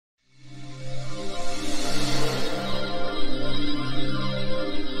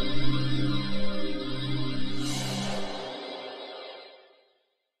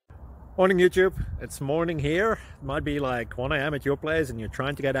Morning YouTube, it's morning here. It might be like 1 a.m. at your place and you're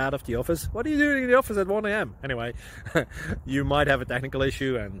trying to get out of the office. What are you doing in the office at 1 a.m? Anyway, you might have a technical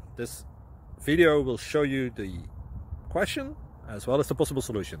issue and this video will show you the question as well as the possible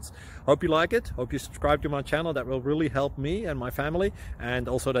solutions. Hope you like it, hope you subscribe to my channel. That will really help me and my family, and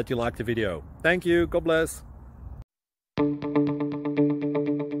also that you like the video. Thank you, God bless.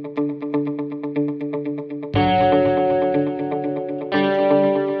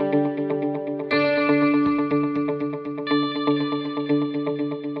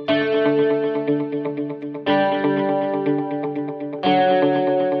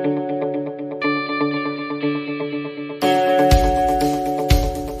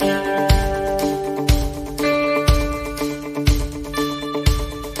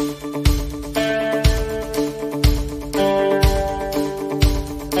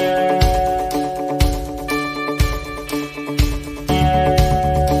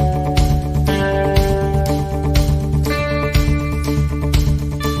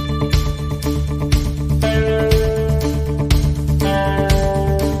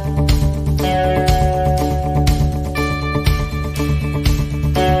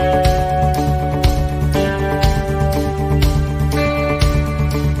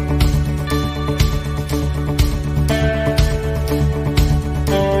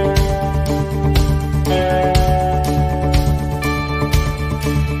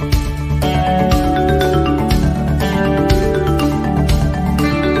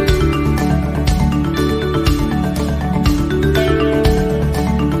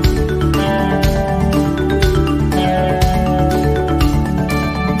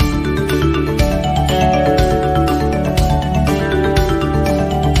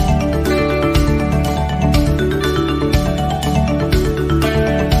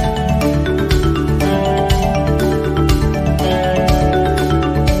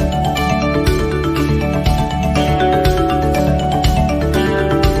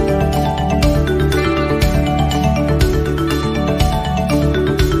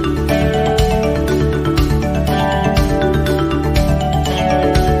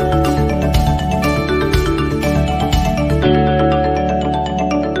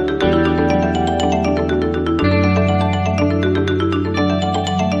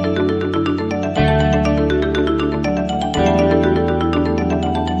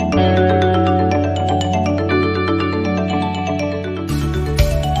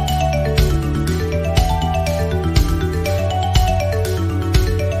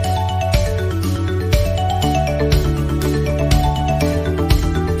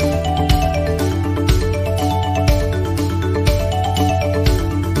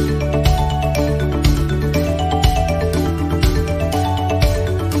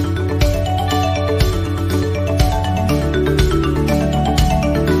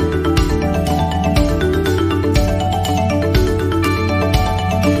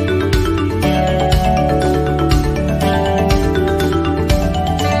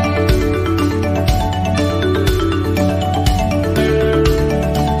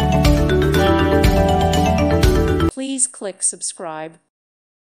 Please click subscribe.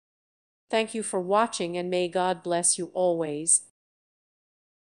 Thank you for watching and may God bless you always.